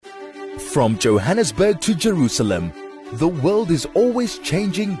From Johannesburg to Jerusalem, the world is always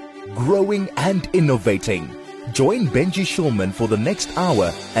changing, growing and innovating. Join Benji Shulman for the next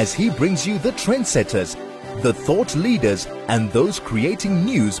hour as he brings you the trendsetters, the thought leaders and those creating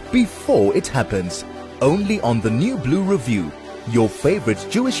news before it happens. Only on the New Blue Review, your favorite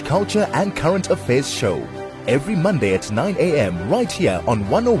Jewish culture and current affairs show. Every Monday at 9 a.m. right here on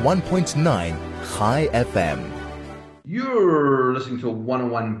 101.9 Chai FM. You're listening to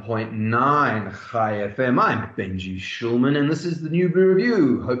 101.9 Chai FM. I'm Benji Shulman, and this is the New Blue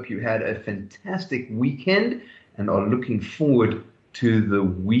Review. Hope you had a fantastic weekend and are looking forward to the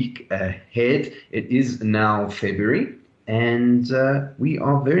week ahead. It is now February, and we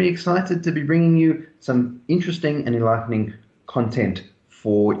are very excited to be bringing you some interesting and enlightening content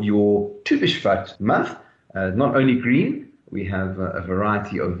for your Tu B'Shvat month. Not only green, we have a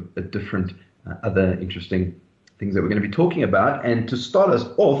variety of different other interesting things that we're going to be talking about. And to start us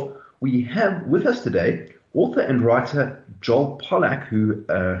off, we have with us today author and writer Joel Pollack, who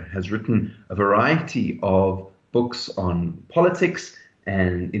has written a variety of books on politics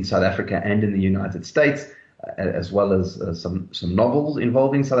and in South Africa and in the United States, as well as some novels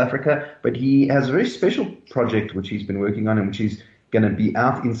involving South Africa. But he has a very special project which he's been working on and which he's going to be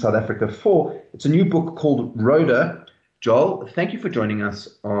out in South Africa for. It's a new book called Rhoda. Joel, thank you for joining us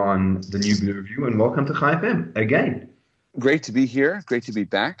on the New Blue Review, and welcome to Chai FM again. Great to be here. Great to be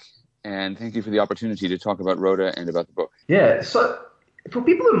back. And thank you for the opportunity to talk about Rhoda and about the book. Yeah, so for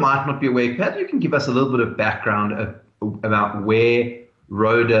people who might not be aware, perhaps you can give us a little bit of background about where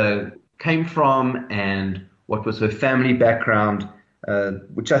Rhoda came from and what was her family background,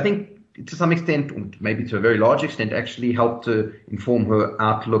 which I think to some extent, maybe to a very large extent, actually helped to inform her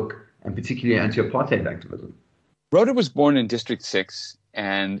outlook and particularly anti-apartheid activism. Rhoda was born in District 6,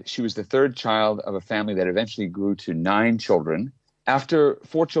 and she was the third child of a family that eventually grew to 9 children. After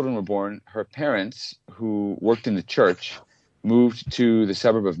 4 children were born, her parents, who worked in the church, moved to the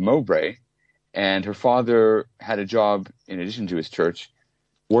suburb of Mowbray, and her father had a job, in addition to his church,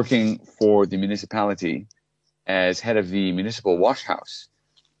 working for the municipality as head of the municipal wash house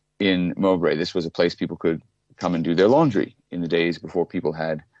in Mowbray. This was a place people could come and do their laundry in the days before people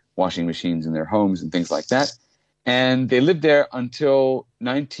had washing machines in their homes and things like that. And they lived there until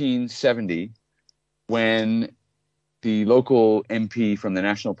 1970, when the local MP from the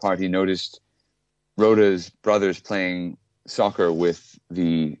National Party noticed Rhoda's brothers playing soccer with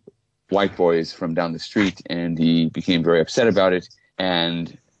the white boys from down the street, and he became very upset about it.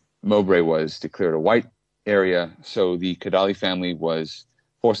 And Mowbray was declared a white area, so the Kadalie family was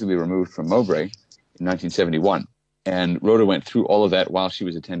forcibly removed from Mowbray in 1971. And Rhoda went through all of that while she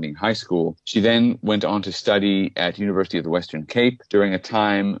was attending high school. She then went on to study at University of the Western Cape during a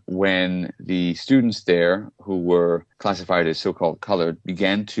time when the students there, who were classified as so-called colored,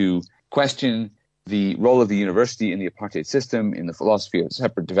 began to question the role of the university in the apartheid system, in the philosophy of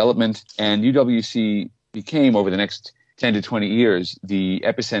separate development. And UWC became, over the next 10 to 20 years, the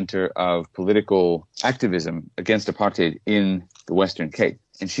epicenter of political activism against apartheid in the Western Cape.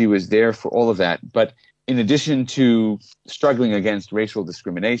 And she was there for all of that. But in addition to struggling against racial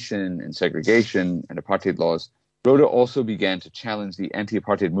discrimination and segregation and apartheid laws, Rhoda also began to challenge the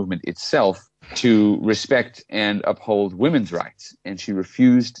anti-apartheid movement itself to respect and uphold women's rights. And she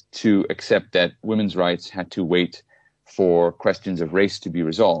refused to accept that women's rights had to wait for questions of race to be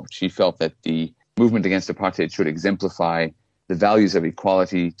resolved. She felt that the movement against apartheid should exemplify the values of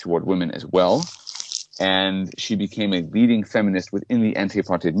equality toward women as well. And she became a leading feminist within the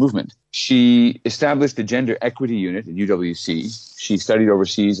anti-apartheid movement. She established the Gender Equity Unit at UWC. She studied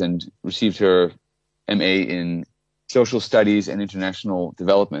overseas and received her MA in Social Studies and International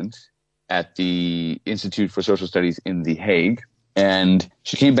Development at the Institute for Social Studies in The Hague. And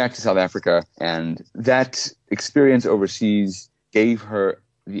she came back to South Africa, and that experience overseas gave her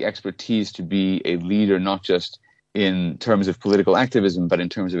the expertise to be a leader, not just in terms of political activism, but in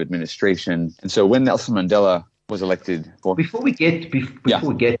terms of administration. And so when Nelson Mandela was elected... Before we get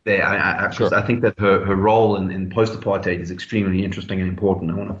there, I think that her role in post-apartheid is extremely interesting and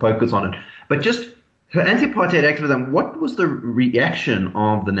important. I want to focus on it. But just her anti-apartheid activism, what was the reaction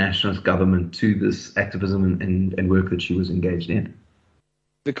of the nationalist government to this activism and work that she was engaged in?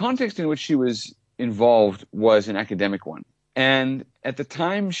 The context in which she was involved was an academic one. And at the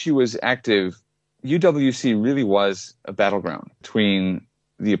time she was active, UWC really was a battleground between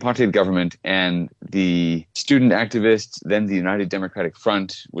the apartheid government and the student activists, then the United Democratic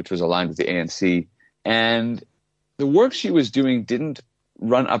Front, which was aligned with the ANC. And the work she was doing didn't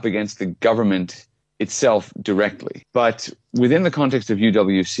run up against the government itself directly. But within the context of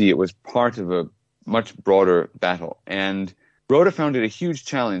UWC, it was part of a much broader battle. And Rhoda found it a huge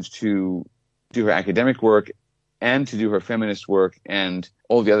challenge to do her academic work and to do her feminist work and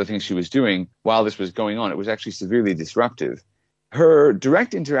all the other things she was doing while this was going on. It was actually severely disruptive. Her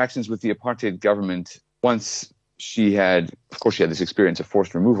direct interactions with the apartheid government, once she had this experience of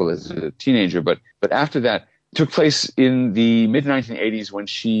forced removal as a teenager, but after that, took place in the mid-1980s when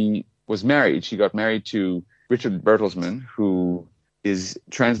she was married. She got married to Richard Bertelsmann, who is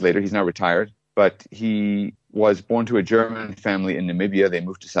translator. He's now retired, but he was born to a German family in Namibia. They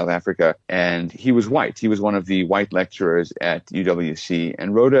moved to South Africa, and he was white. He was one of the white lecturers at UWC,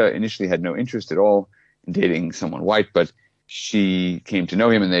 and Rhoda initially had no interest at all in dating someone white, but she came to know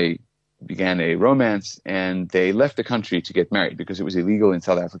him, and they began a romance, and they left the country to get married because it was illegal in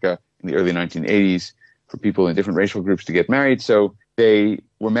South Africa in the early 1980s for people in different racial groups to get married. So they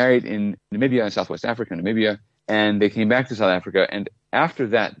were married in Namibia, in Southwest Africa, Namibia, and they came back to South Africa. And after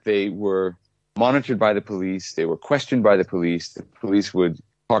that, they were monitored by the police. They were questioned by the police. The police would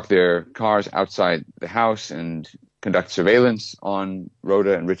park their cars outside the house and conduct surveillance on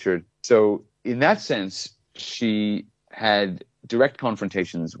Rhoda and Richard. So in that sense, she had direct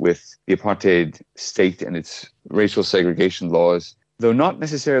confrontations with the apartheid state and its racial segregation laws, though not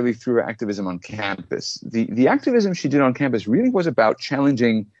necessarily through her activism on campus. The activism she did on campus really was about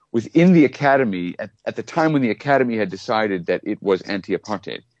challenging within the academy at the time when the academy had decided that it was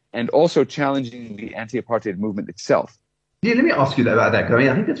anti-apartheid, and also challenging the anti-apartheid movement itself. Yeah, let me ask you about that. I mean,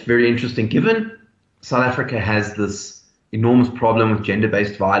 I think that's very interesting, given South Africa has this enormous problem with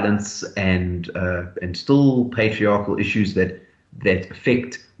gender-based violence and still patriarchal issues that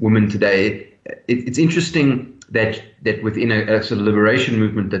affect women today. It's interesting that within a sort of liberation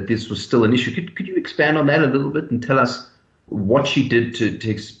movement that this was still an issue. Could you expand on that a little bit and tell us what she did to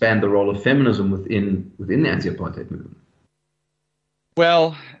expand the role of feminism within the anti-apartheid movement?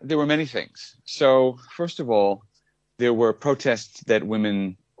 Well, there were many things. So, first of all, there were protests that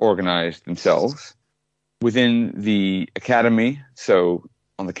women organized themselves within the academy. So,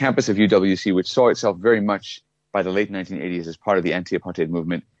 on the campus of UWC, which saw itself very much by the late 1980s as part of the anti-apartheid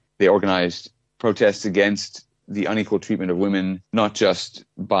movement, they organized protests against the unequal treatment of women, not just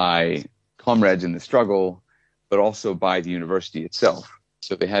by comrades in the struggle, but also by the university itself.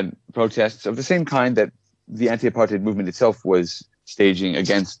 So they had protests of the same kind that the anti-apartheid movement itself was staging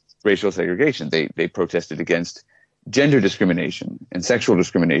against racial segregation. They protested against gender discrimination and sexual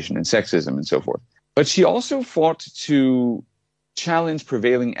discrimination and sexism and so forth. But she also fought to challenge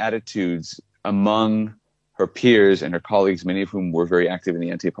prevailing attitudes among her peers and her colleagues, many of whom were very active in the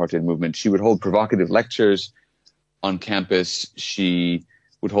anti-apartheid movement. She would hold provocative lectures on campus. She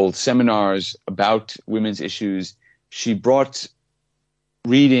would hold seminars about women's issues. She brought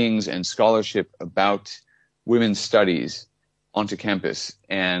readings and scholarship about women's studies onto campus,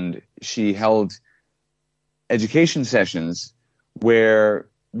 and she held education sessions where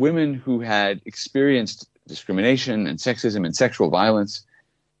women who had experienced discrimination and sexism and sexual violence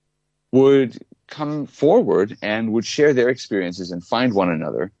would come forward and would share their experiences and find one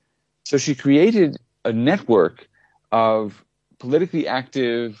another. So she created a network of politically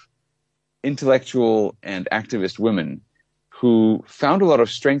active, intellectual, and activist women who found a lot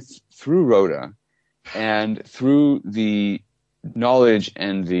of strength through Rhoda and through the knowledge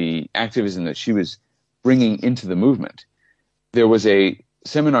and the activism that she was bringing into the movement. There was a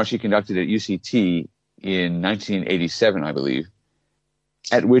seminar she conducted at UCT in 1987, I believe,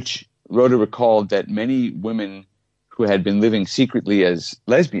 at which Rhoda recalled that many women who had been living secretly as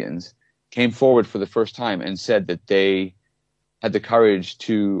lesbians came forward for the first time and said that they had the courage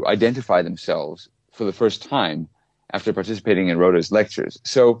to identify themselves for the first time after participating in Rhoda's lectures.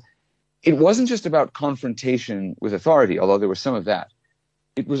 So it wasn't just about confrontation with authority, although there was some of that.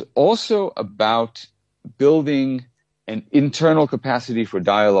 It was also about building an internal capacity for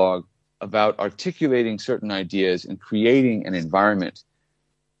dialogue, about articulating certain ideas and creating an environment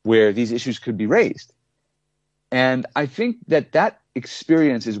where these issues could be raised. And I think that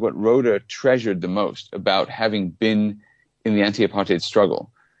experience is what Rhoda treasured the most about having been in the anti-apartheid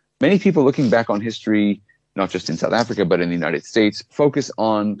struggle. Many people looking back on history, not just in South Africa, but in the United States, focus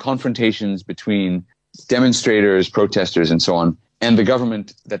on confrontations between demonstrators, protesters, and so on, and the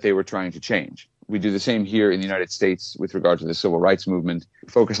government that they were trying to change. We do the same here in the United States with regard to the civil rights movement.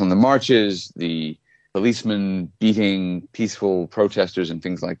 Focus on the marches, the policemen beating peaceful protesters and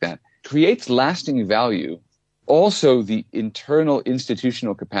things like that. Creates lasting value. Also, the internal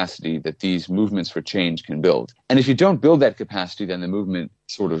institutional capacity that these movements for change can build. And if you don't build that capacity, then the movement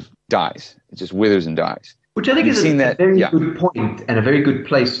sort of dies. It just withers and dies. Which I think is a very good point and a very good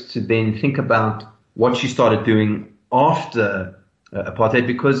place to then think about what she started doing after apartheid,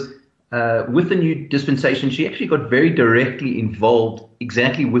 because with the new dispensation, she actually got very directly involved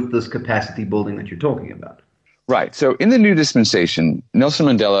exactly with this capacity building that you're talking about. Right. So in the new dispensation, Nelson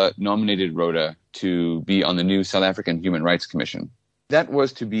Mandela nominated Rhoda to be on the new South African Human Rights Commission. That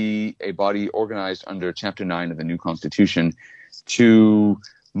was to be a body organized under Chapter 9 of the new Constitution to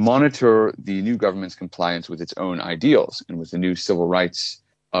monitor the new government's compliance with its own ideals and with the new civil rights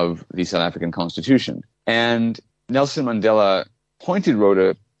of the South African Constitution. And Nelson Mandela appointed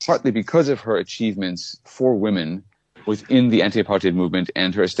Rhoda partly because of her achievements for women within the anti-apartheid movement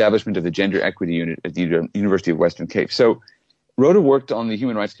and her establishment of the Gender Equity Unit at the University of Western Cape. So Rhoda worked on the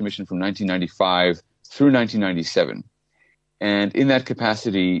Human Rights Commission from 1995 through 1997. And in that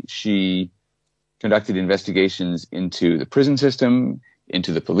capacity, she conducted investigations into the prison system,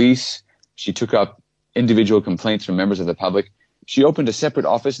 into the police. She took up individual complaints from members of the public. She opened a separate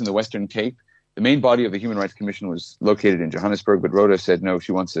office in the Western Cape. The main body of the Human Rights Commission was located in Johannesburg, but Rhoda said no,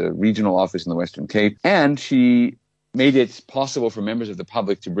 she wants a regional office in the Western Cape. And she made it possible for members of the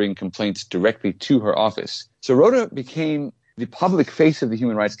public to bring complaints directly to her office. So Rhoda became the public face of the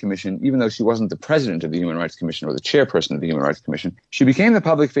Human Rights Commission, even though she wasn't the president of the Human Rights Commission or the chairperson of the Human Rights Commission. She became the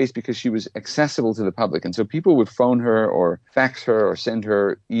public face because she was accessible to the public. And so people would phone her or fax her or send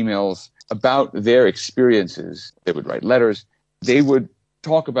her emails about their experiences. They would write letters. They would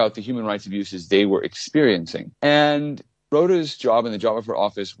talk about the human rights abuses they were experiencing. And Rhoda's job and the job of her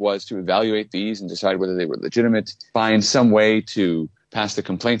office was to evaluate these and decide whether they were legitimate, find some way to pass the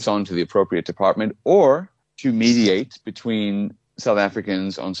complaints on to the appropriate department, or to mediate between South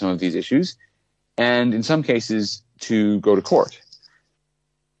Africans on some of these issues, and in some cases to go to court.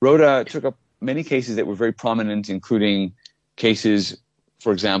 Rhoda took up many cases that were very prominent, including cases,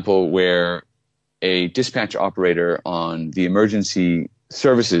 for example, where a dispatch operator on the emergency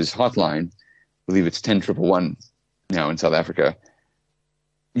services hotline, I believe it's 10111 now in South Africa,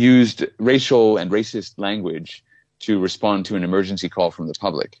 used racial and racist language to respond to an emergency call from the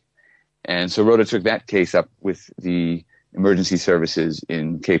public. And so Rhoda took that case up with the emergency services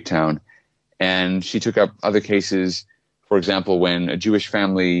in Cape Town. And she took up other cases, for example, when a Jewish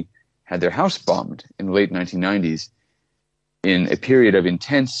family had their house bombed in the late 1990s, in a period of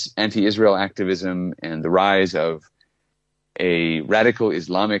intense anti-Israel activism and the rise of a radical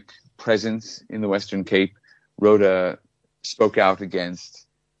Islamic presence in the Western Cape. Rhoda spoke out against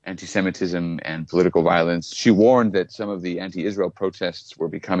anti-Semitism and political violence. She warned that some of the anti-Israel protests were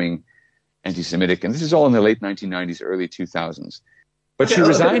becoming anti-Semitic. And this is all in the late 1990s, early 2000s. But she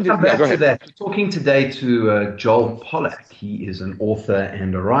resigned. Go ahead. That. We're talking today to Joel Pollack. He is an author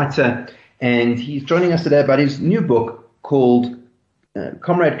and a writer. And he's joining us today about his new book called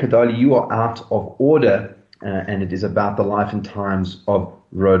Comrade Kadalie, You Are Out of Order. And it is about the life and times of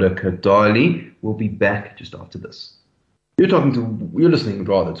Rhoda Kadalie. We'll be back just after this. You're listening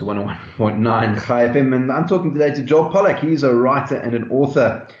to 101.9 Chai FM, and I'm talking today to Joel Pollack. He's a writer and an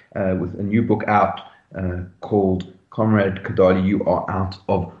author with a new book out called Comrade Kadalie, You Are Out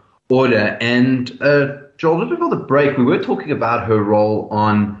of Order. And Joel, just before the break, we were talking about her role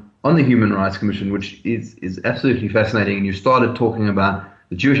on the Human Rights Commission, which is absolutely fascinating. And you started talking about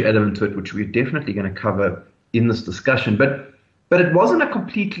the Jewish element to it, which we're definitely going to cover in this discussion. But it wasn't a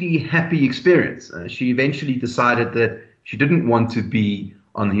completely happy experience. She eventually decided that she didn't want to be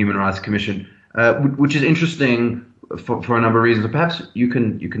on the Human Rights Commission, which is interesting for a number of reasons. Perhaps you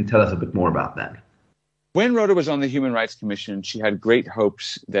can tell us a bit more about that. When Rhoda was on the Human Rights Commission, she had great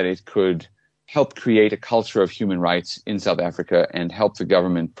hopes that it could help create a culture of human rights in South Africa and help the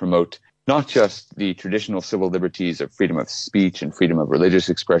government promote not just the traditional civil liberties of freedom of speech and freedom of religious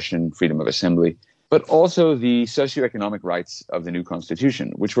expression, freedom of assembly, but also the socioeconomic rights of the new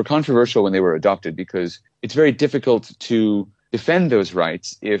constitution, which were controversial when they were adopted because it's very difficult to defend those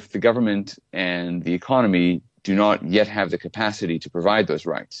rights if the government and the economy do not yet have the capacity to provide those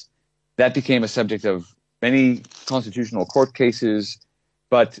rights. That became a subject of many constitutional court cases,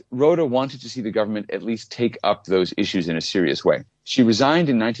 but Rhoda wanted to see the government at least take up those issues in a serious way. She resigned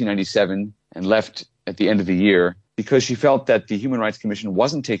in 1997 and left at the end of the year because she felt that the Human Rights Commission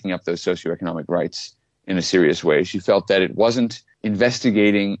wasn't taking up those socioeconomic rights in a serious way. She felt that it wasn't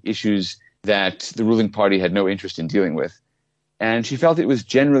investigating issues that the ruling party had no interest in dealing with. And she felt it was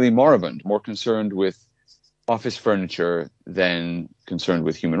generally moribund, more concerned with office furniture than concerned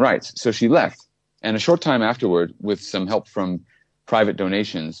with human rights. So she left. And a short time afterward, with some help from private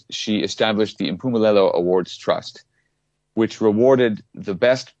donations, she established the Impumelelo Awards Trust, which rewarded the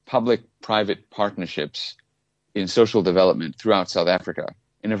best public-private partnerships in social development throughout South Africa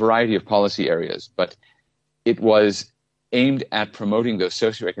in a variety of policy areas. But it was aimed at promoting those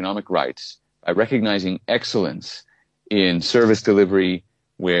socioeconomic rights by recognizing excellence in service delivery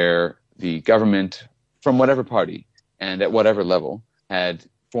where the government, from whatever party and at whatever level, had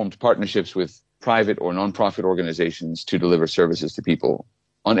formed partnerships with private or nonprofit organizations to deliver services to people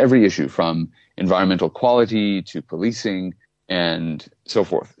on every issue, from environmental quality to policing and so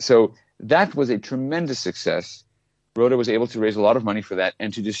forth. So that was a tremendous success. Rhoda was able to raise a lot of money for that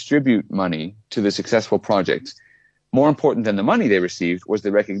and to distribute money to the successful projects. More important than the money they received was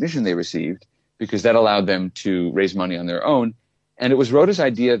the recognition they received, because that allowed them to raise money on their own. And it was Rhoda's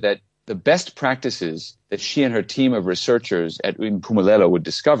idea that the best practices that she and her team of researchers at Impumelelo would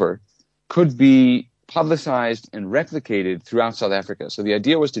discover could be publicized and replicated throughout South Africa. So the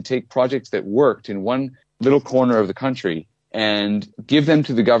idea was to take projects that worked in one little corner of the country and give them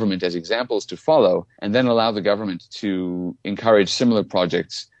to the government as examples to follow, and then allow the government to encourage similar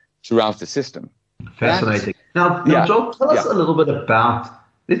projects throughout the system. Fascinating. Now, Joel, tell us a little bit about,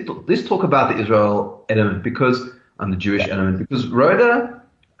 let's talk about the Israel element, the Jewish element, because Rhoda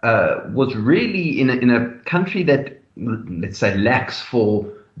was really in a country that, let's say, lacks for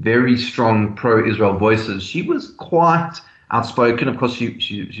very strong pro-Israel voices. She was quite outspoken. Of course,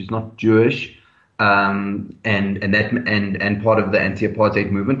 she's not Jewish. And part of the anti-apartheid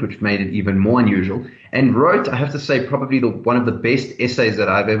movement, which made it even more unusual, and wrote, I have to say, probably one of the best essays that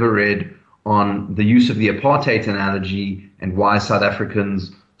I've ever read on the use of the apartheid analogy and why South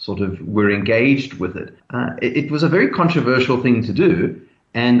Africans sort of were engaged with it. It was a very controversial thing to do,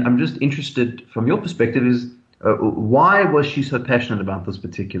 and I'm just interested, from your perspective, why was she so passionate about this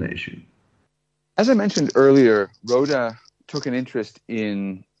particular issue? As I mentioned earlier, Rhoda took an interest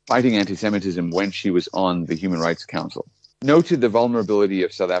in fighting anti-Semitism when she was on the Human Rights Council. Noted the vulnerability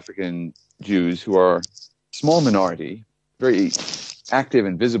of South African Jews, who are a small minority, very active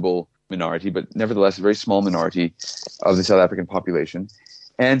and visible minority, but nevertheless a very small minority of the South African population.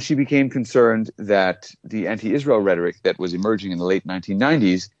 And she became concerned that the anti-Israel rhetoric that was emerging in the late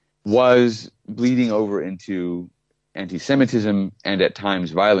 1990s was bleeding over into anti-Semitism and at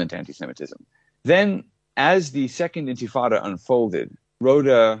times violent anti-Semitism. Then, as the Second Intifada unfolded,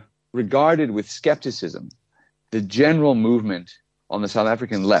 Rhoda regarded with skepticism the general movement on the South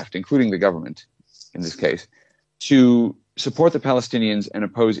African left, including the government in this case, to support the Palestinians and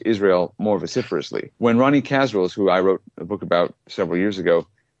oppose Israel more vociferously. When Ronnie Kasrils, who I wrote a book about several years ago,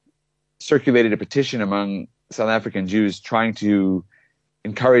 circulated a petition among South African Jews trying to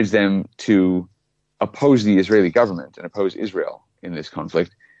encourage them to oppose the Israeli government and oppose Israel in this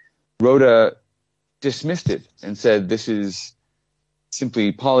conflict, Rhoda dismissed it and said, this is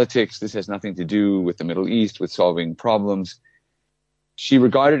simply politics. This has nothing to do with the Middle East, with solving problems. She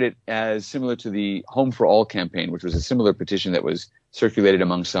regarded it as similar to the Home for All campaign, which was a similar petition that was circulated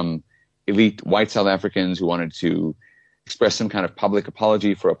among some elite white South Africans who wanted to express some kind of public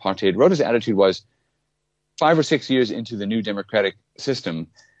apology for apartheid. Rhoda's attitude was, 5 or 6 years into the new democratic system,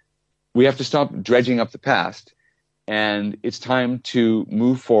 we have to stop dredging up the past, and it's time to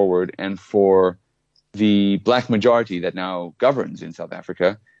move forward and for the black majority that now governs in South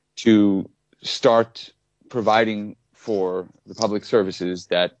Africa to start providing for the public services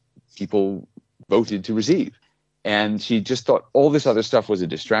that people voted to receive. And she just thought all this other stuff was a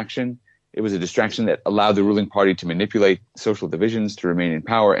distraction. It was a distraction that allowed the ruling party to manipulate social divisions to remain in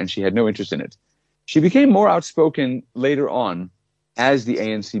power, and she had no interest in it. She became more outspoken later on as the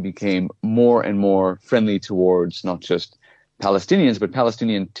ANC became more and more friendly towards not just Palestinians, but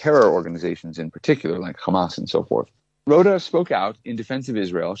Palestinian terror organizations in particular, like Hamas and so forth. Rhoda spoke out in defense of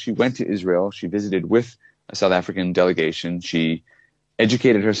Israel. She went to Israel. She visited with a South African delegation. She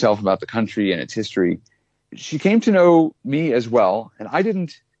educated herself about the country and its history. She came to know me as well, and I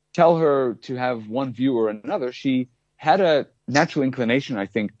didn't tell her to have one view or another. She had a natural inclination, I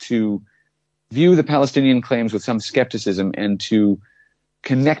think, to view the Palestinian claims with some skepticism and to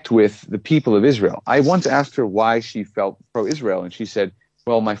connect with the people of Israel. I once asked her why she felt pro-Israel, and she said,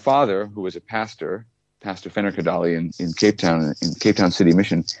 well, my father, who was a pastor, Pastor Kadalie in Cape Town City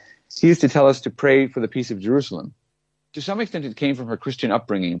Mission, he used to tell us to pray for the peace of Jerusalem. To some extent, it came from her Christian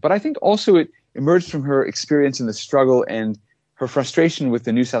upbringing, but I think also it emerged from her experience in the struggle and her frustration with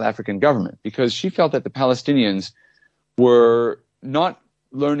the new South African government, because she felt that the Palestinians were not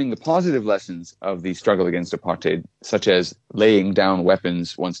learning the positive lessons of the struggle against apartheid, such as laying down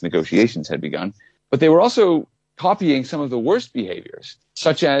weapons once negotiations had begun, but they were also copying some of the worst behaviors,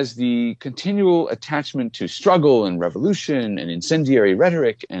 such as the continual attachment to struggle and revolution and incendiary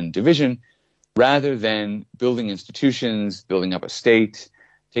rhetoric and division, rather than building institutions, building up a state,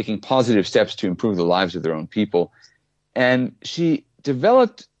 taking positive steps to improve the lives of their own people. And she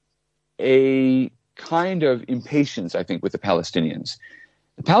developed a kind of impatience, I think, with the Palestinians.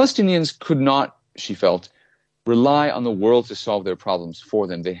 The Palestinians could not, she felt, rely on the world to solve their problems for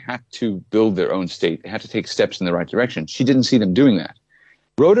them. They had to build their own state. They had to take steps in the right direction. She didn't see them doing that.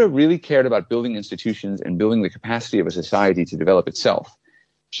 Rhoda really cared about building institutions and building the capacity of a society to develop itself.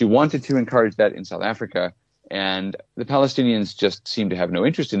 She wanted to encourage that in South Africa, and the Palestinians just seemed to have no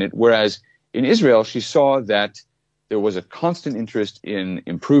interest in it. Whereas in Israel, she saw that there was a constant interest in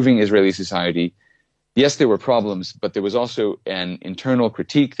improving Israeli society. Yes, there were problems, but there was also an internal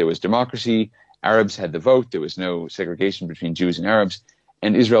critique. There was democracy. Arabs had the vote. There was no segregation between Jews and Arabs.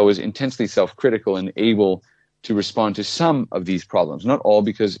 And Israel was intensely self-critical and able to respond to some of these problems. Not all,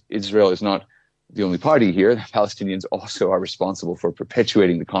 because Israel is not the only party here. The Palestinians also are responsible for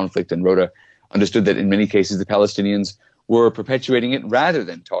perpetuating the conflict. And Rhoda understood that in many cases the Palestinians were perpetuating it rather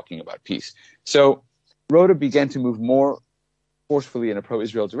than talking about peace. So Rhoda began to move more forcefully in a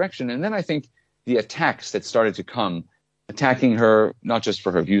pro-Israel direction. And then I think the attacks that started to come, attacking her not just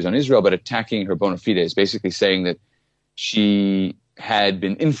for her views on Israel, but attacking her bona fides, basically saying that she had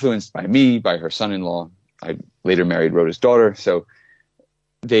been influenced by me, by her son-in-law. I later married Rhoda's daughter. So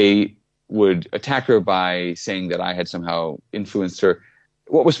they would attack her by saying that I had somehow influenced her.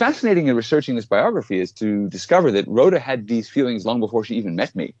 What was fascinating in researching this biography is to discover that Rhoda had these feelings long before she even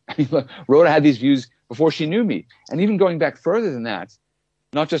met me. Rhoda had these views before she knew me. And even going back further than that,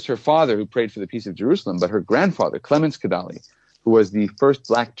 not just her father, who prayed for the peace of Jerusalem, but her grandfather, Comrade Kadalie, who was the first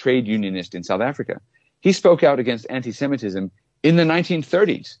black trade unionist in South Africa. He spoke out against anti-Semitism in the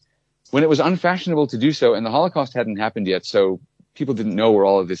 1930s, when it was unfashionable to do so, and the Holocaust hadn't happened yet, so people didn't know where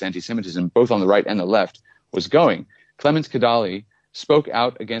all of this anti-Semitism, both on the right and the left, was going. Comrade Kadalie spoke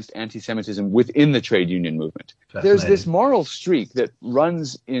out against anti-Semitism within the trade union movement. There's this moral streak that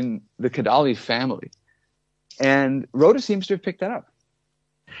runs in the Kadalie family, and Rhoda seems to have picked that up.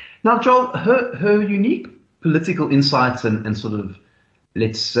 Now, Joel, her unique political insights and sort of,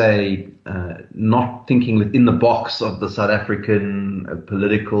 let's say, not thinking within the box of the South African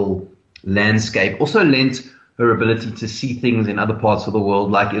political landscape also lent her ability to see things in other parts of the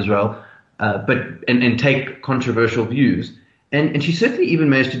world, like Israel, and take controversial views. And she certainly even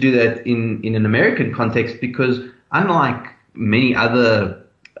managed to do that in an American context, because unlike many other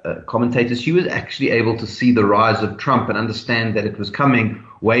commentators, she was actually able to see the rise of Trump and understand that it was coming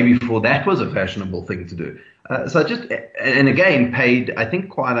way before that was a fashionable thing to do. And again, paid, I think,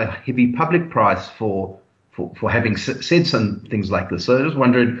 quite a heavy public price for having said some things like this. So I was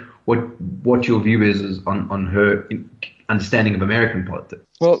wondering what your view is on her understanding of American politics.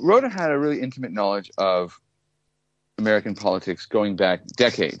 Well, Rhoda had a really intimate knowledge of American politics going back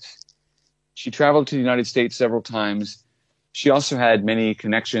decades. She traveled to the United States several times. She also had many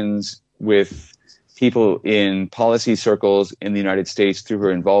connections with people in policy circles in the United States through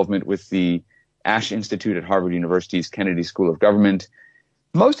her involvement with the Ash Institute at Harvard University's Kennedy School of Government.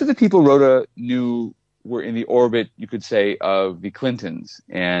 Most of the people Rhoda knew were in the orbit, you could say, of the Clintons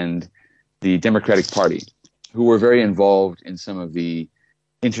and the Democratic Party, who were very involved in some of the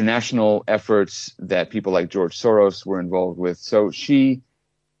international efforts that people like George Soros were involved with. So she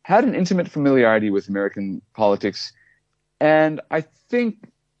had an intimate familiarity with American politics, and I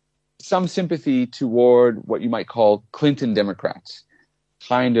think some sympathy toward what you might call Clinton Democrats,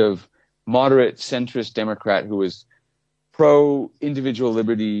 kind of moderate centrist Democrat who was pro-individual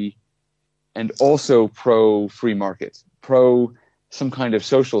liberty and also pro-free market, pro some kind of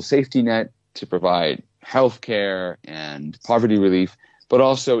social safety net to provide health care and poverty relief, but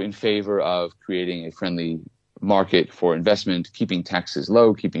also in favor of creating a friendly market for investment, keeping taxes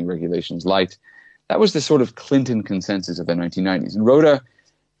low, keeping regulations light. That was the sort of Clinton consensus of the 1990s. And Rhoda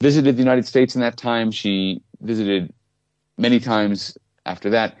visited the United States in that time. She visited many times after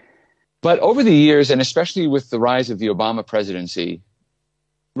that. But over the years, and especially with the rise of the Obama presidency,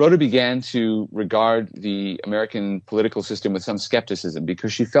 Rhoda began to regard the American political system with some skepticism,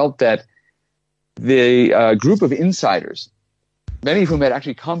 because she felt that the group of insiders, many of whom had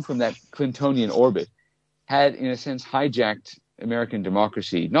actually come from that Clintonian orbit, had, in a sense, hijacked American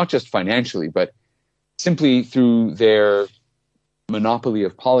democracy, not just financially, but simply through their monopoly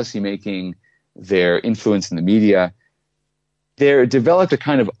of policymaking, their influence in the media. There developed a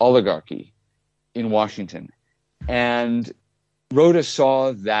kind of oligarchy in Washington. And Rhoda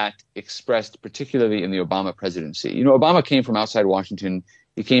saw that expressed particularly in the Obama presidency. You know, Obama came from outside Washington.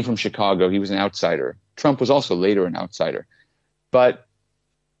 He came from Chicago. He was an outsider. Trump was also later an outsider. But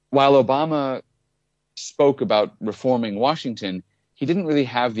while Obama spoke about reforming Washington, he didn't really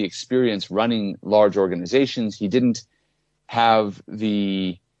have the experience running large organizations. He didn't have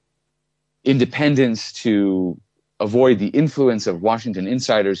the independence to avoid the influence of Washington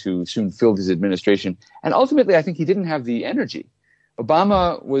insiders who soon filled his administration. And ultimately, I think he didn't have the energy.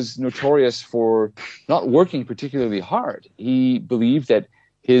 Obama was notorious for not working particularly hard. He believed that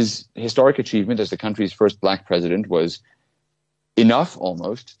his historic achievement as the country's first black president was enough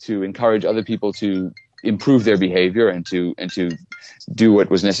almost to encourage other people to improve their behavior and to do what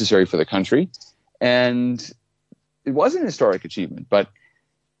was necessary for the country. And it was an historic achievement, but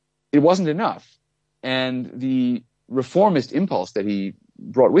it wasn't enough. And the reformist impulse that he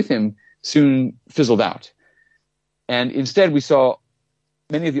brought with him soon fizzled out. And instead, we saw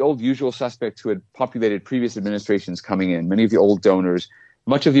many of the old usual suspects who had populated previous administrations coming in, many of the old donors.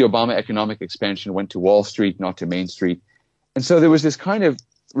 Much of the Obama economic expansion went to Wall Street, not to Main Street. And so there was this kind of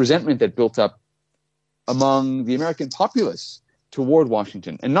resentment that built up among the American populace toward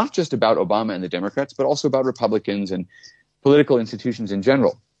Washington, and not just about Obama and the Democrats, but also about Republicans and political institutions in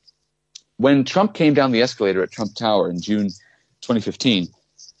general. When Trump came down the escalator at Trump Tower in June 2015,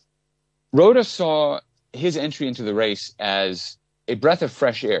 Rhoda saw his entry into the race as a breath of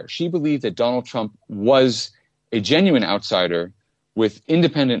fresh air. She believed that Donald Trump was a genuine outsider with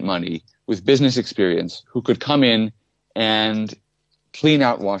independent money, with business experience, who could come in and clean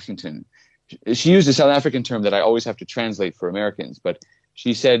out Washington. She used a South African term that I always have to translate for Americans, but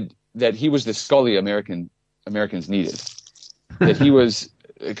she said that he was the Scully Americans needed, that he was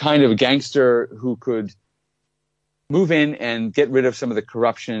a kind of a gangster who could move in and get rid of some of the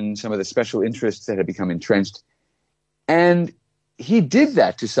corruption, some of the special interests that had become entrenched. And he did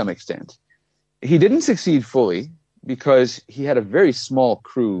that to some extent. He didn't succeed fully because he had a very small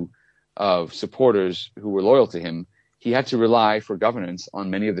crew of supporters who were loyal to him. He had to rely for governance on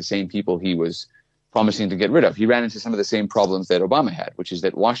many of the same people he was promising to get rid of. He ran into some of the same problems that Obama had, which is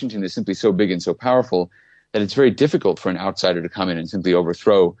that Washington is simply so big and so powerful that it's very difficult for an outsider to come in and simply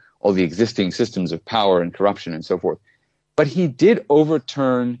overthrow all the existing systems of power and corruption and so forth. But he did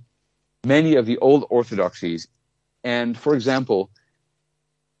overturn many of the old orthodoxies. And, for example,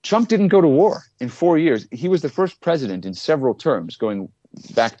 Trump didn't go to war in 4 years. He was the first president in several terms, going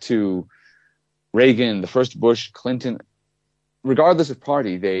back to Reagan, the first Bush, Clinton. Regardless of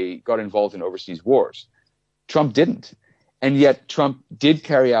party, they got involved in overseas wars. Trump didn't. And yet Trump did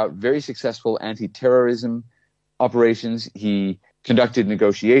carry out very successful anti-terrorism operations. He conducted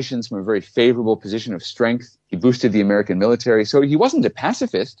negotiations from a very favorable position of strength. He boosted the American military. So he wasn't a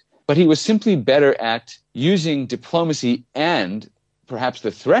pacifist, but he was simply better at using diplomacy and perhaps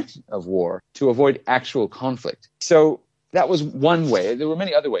the threat of war to avoid actual conflict. So that was one way. There were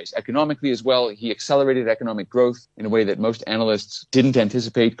many other ways. Economically as well, he accelerated economic growth in a way that most analysts didn't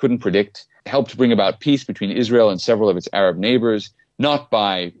anticipate, couldn't predict, helped bring about peace between Israel and several of its Arab neighbors, not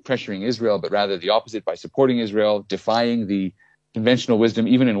by pressuring Israel, but rather the opposite, by supporting Israel, defying the conventional wisdom,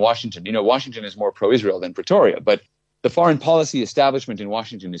 even in Washington. You know, Washington is more pro-Israel than Pretoria, but the foreign policy establishment in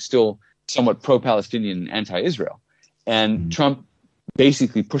Washington is still somewhat pro-Palestinian and anti-Israel. And Trump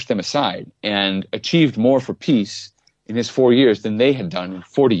basically pushed them aside and achieved more for peace in his 4 years than they had done in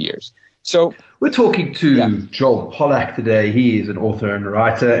 40 years. So we're talking to Joel Pollack today. He is an author and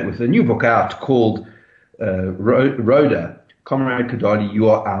writer with a new book out called Rhoda, Comrade Kadalie, You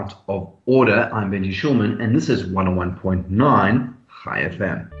Are Out of Order. I'm Benji Shulman, and this is 101.9 High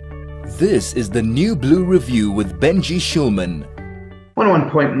FM. This is the New Blue Review with Benji Shulman.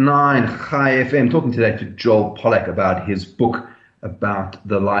 101.9 High FM, talking today to Joel Pollack about his book about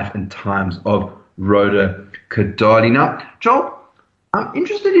the life and times of Rhoda Kadalie. Now, Joel, I'm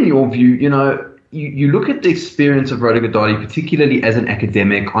interested in your view. You know, you look at the experience of Rhoda Kadalie, particularly as an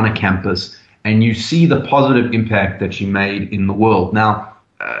academic on a campus, and you see the positive impact that she made in the world. Now,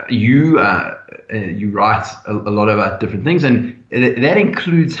 you write a lot about different things, and that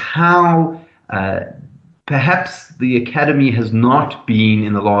includes how perhaps the academy has not been,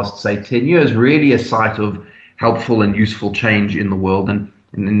 in the last, say, 10 years, really a site of helpful and useful change in the world, and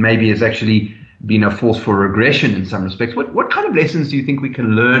maybe has actually been a force for regression in some respects. What kind of lessons do you think we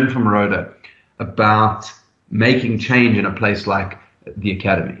can learn from Rhoda about making change in a place like the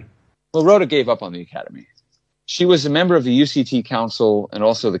academy? Well, Rhoda gave up on the academy. She was a member of the UCT Council and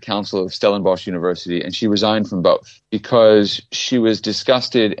also the Council of Stellenbosch University, and she resigned from both because she was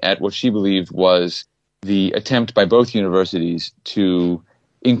disgusted at what she believed was the attempt by both universities to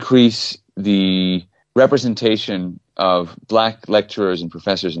increase the representation of black lecturers and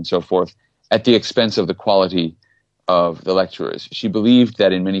professors and so forth at the expense of the quality of the lecturers. She believed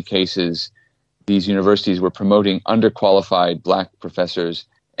that in many cases, these universities were promoting underqualified black professors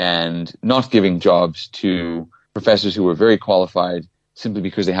and not giving jobs to professors who were very qualified simply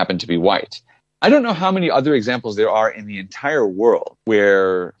because they happened to be white. I don't know how many other examples there are in the entire world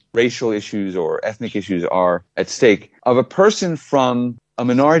where racial issues or ethnic issues are at stake of a person from a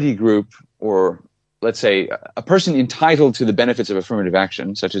minority group or let's say, a person entitled to the benefits of affirmative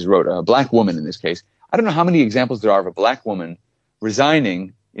action, such as Rhoda, a black woman in this case. I don't know how many examples there are of a black woman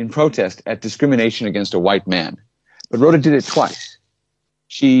resigning in protest at discrimination against a white man. But Rhoda did it twice.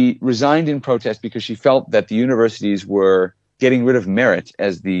 She resigned in protest because she felt that the universities were getting rid of merit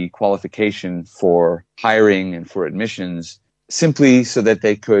as the qualification for hiring and for admissions, simply so that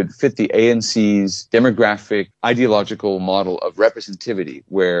they could fit the ANC's demographic, ideological model of representativity,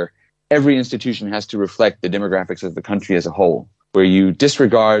 where every institution has to reflect the demographics of the country as a whole, where you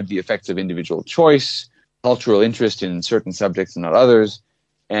disregard the effects of individual choice, cultural interest in certain subjects and not others,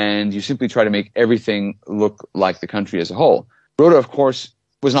 and you simply try to make everything look like the country as a whole. Rhoda, of course,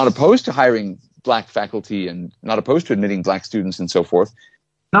 was not opposed to hiring black faculty and not opposed to admitting black students and so forth.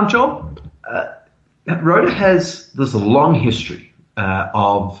 Now, Joel, Rhoda has this long history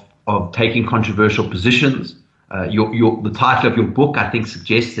of taking controversial positions. The title of your book, I think,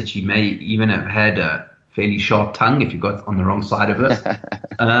 suggests that she may even have had a fairly sharp tongue if you got on the wrong side of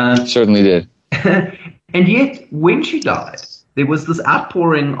it. Certainly did. And yet, when she died, there was this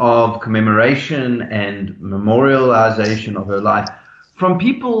outpouring of commemoration and memorialization of her life from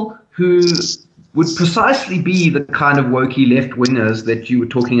people who would precisely be the kind of wokey left-wingers that you were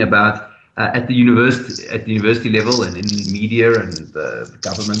talking about at the university level and in the media and the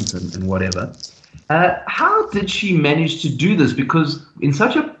government and whatever. How did she manage to do this? Because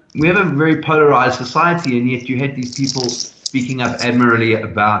we have a very polarized society, and yet you had these people speaking up admirably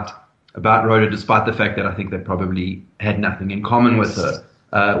about Rhoda, despite the fact that I think they probably had nothing in common with her.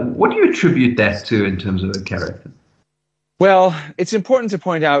 What do you attribute that to in terms of her character? Well, it's important to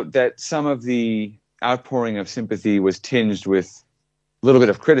point out that some of the outpouring of sympathy was tinged with a little bit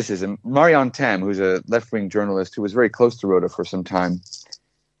of criticism. Marianne Tam, who's a left-wing journalist who was very close to Rhoda for some time,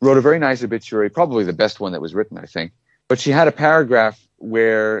 wrote a very nice obituary, probably the best one that was written, I think. But she had a paragraph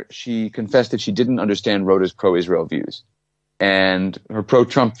where she confessed that she didn't understand Rhoda's pro-Israel views and her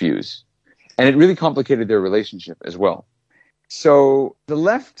pro-Trump views. And it really complicated their relationship as well. So the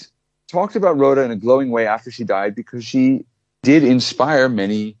left talked about Rhoda in a glowing way after she died because she did inspire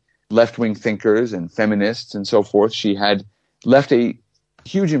many left-wing thinkers and feminists and so forth. She had left a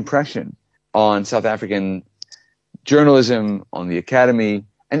huge impression on South African journalism, on the academy,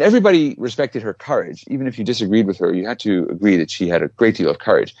 and everybody respected her courage. Even if you disagreed with her, you had to agree that she had a great deal of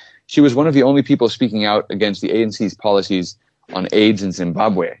courage. She was one of the only people speaking out against the ANC's policies on AIDS in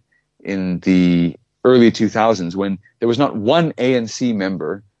Zimbabwe in the early 2000s, when there was not one ANC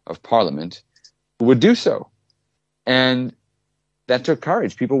member of parliament who would do so. And that took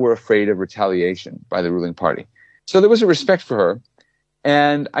courage. People were afraid of retaliation by the ruling party. So there was a respect for her.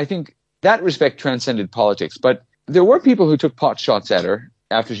 And I think that respect transcended politics. But there were people who took pot shots at her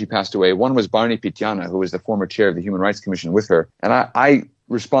after she passed away. One was Barney Pityana, who was the former chair of the Human Rights Commission with her. And I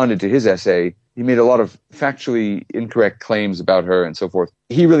responded to his essay. He made a lot of factually incorrect claims about her and so forth.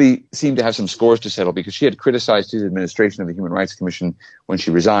 He really seemed to have some scores to settle because she had criticized his administration of the Human Rights Commission when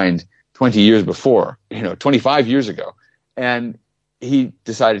she resigned 20 years before, 25 years ago. And he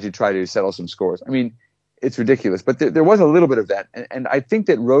decided to try to settle some scores. I mean, it's ridiculous, but there was a little bit of that. And I think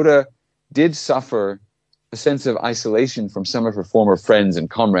that Rhoda did suffer a sense of isolation from some of her former friends and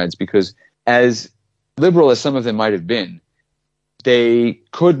comrades because as liberal as some of them might have been, they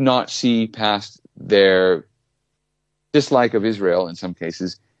could not see past their dislike of Israel in some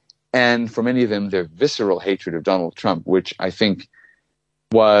cases, and for many of them, their visceral hatred of Donald Trump, which I think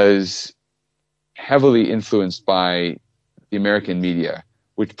was heavily influenced by the American media,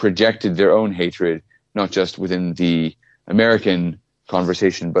 which projected their own hatred, not just within the American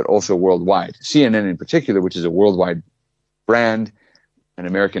conversation, but also worldwide. CNN in particular, which is a worldwide brand, an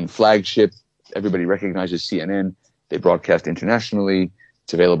American flagship. Everybody recognizes CNN. They broadcast internationally.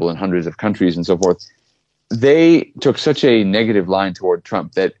 It's available in hundreds of countries and so forth. They took such a negative line toward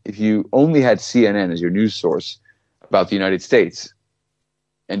Trump that if you only had CNN as your news source about the United States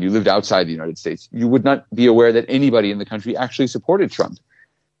and you lived outside the United States, you would not be aware that anybody in the country actually supported Trump.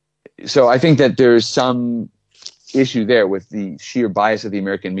 So I think that there's some issue there with the sheer bias of the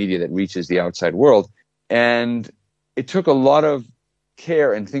American media that reaches the outside world. And it took a lot of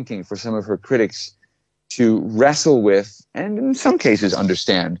care and thinking for some of her critics to wrestle with, and in some cases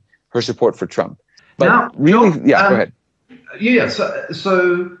understand, her support for Trump. But now, really, John, go ahead. Yeah,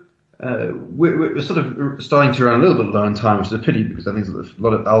 so we're sort of starting to run a little bit low on time, which is a pity because I think there's a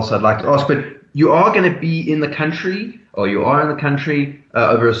lot else I'd like to ask. But you are going to be in the country, or you are in the country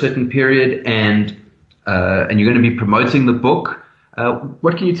over a certain period, and you're going to be promoting the book.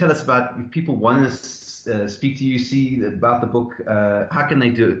 What can you tell us about if people want to speak to you, see about the book? How can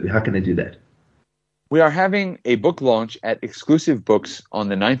they do it? How can they do that? We are having a book launch at Exclusive Books on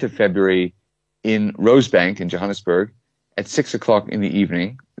the 9th of February in Rosebank in Johannesburg at 6 o'clock in the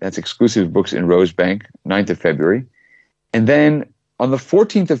evening. That's Exclusive Books in Rosebank, 9th of February. And then on the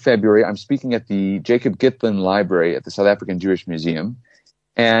 14th of February, I'm speaking at the Jacob Gitlin Library at the South African Jewish Museum.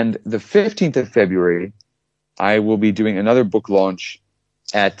 And the 15th of February, I will be doing another book launch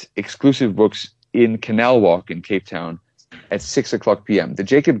at Exclusive Books in Canal Walk in Cape Town at 6 o'clock p.m. The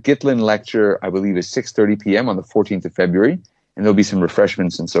Jacob Gitlin lecture, I believe, is 6:30 p.m. on the 14th of February, and there'll be some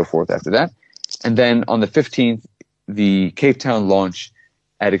refreshments and so forth after that. And then on the 15th, the Cape Town launch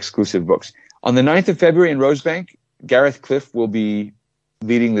at Exclusive Books. On the 9th of February in Rosebank, Gareth Cliff will be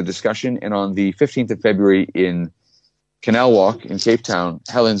leading the discussion, and on the 15th of February in Canal Walk in Cape Town,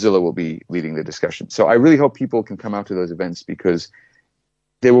 Helen Zilla will be leading the discussion. So I really hope people can come out to those events, because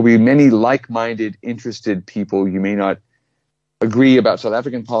there will be many like-minded, interested people. You may not agree about South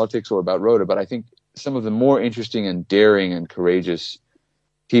African politics or about Rhoda, but I think some of the more interesting and daring and courageous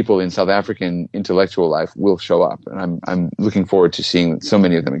people in South African intellectual life will show up. And I'm looking forward to seeing so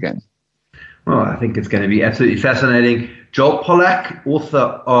many of them again. Well, I think it's going to be absolutely fascinating. Joel Pollack,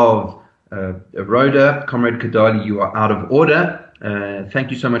 author of Rhoda, Comrade Kadalie, You Are Out of Order. Thank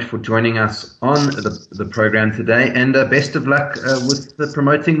you so much for joining us on the program today, and best of luck with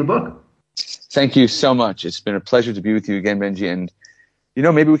promoting the book. Thank you so much. It's been a pleasure to be with you again, Benji. And,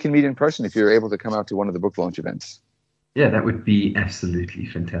 maybe we can meet in person if you're able to come out to one of the book launch events. Yeah, that would be absolutely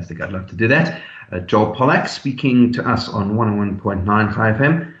fantastic. I'd love to do that. Joel Pollack speaking to us on 101.9 Chai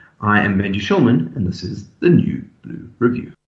FM. I am Benji Shulman, and this is the New Blue Review.